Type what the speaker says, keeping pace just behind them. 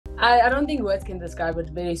I don't think words can describe it.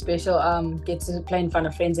 Very special. Get to play in front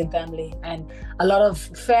of friends and family, and a lot of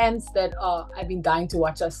fans that I've been dying to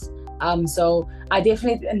watch us. So I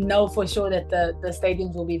definitely know for sure that the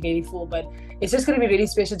stadiums will be very full. But it's just going to be really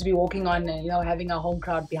special to be walking on and having our home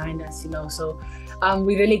crowd behind us. So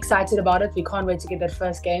we're really excited about it. We can't wait to get that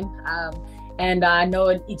first game. And I know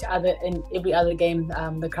in every other game,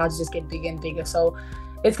 the crowds just get bigger and bigger. So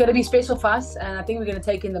it's going to be special for us, and I think we're going to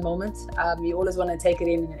take in the moment. You always want to take it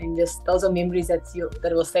in, and just those are memories that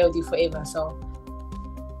will stay with you forever. So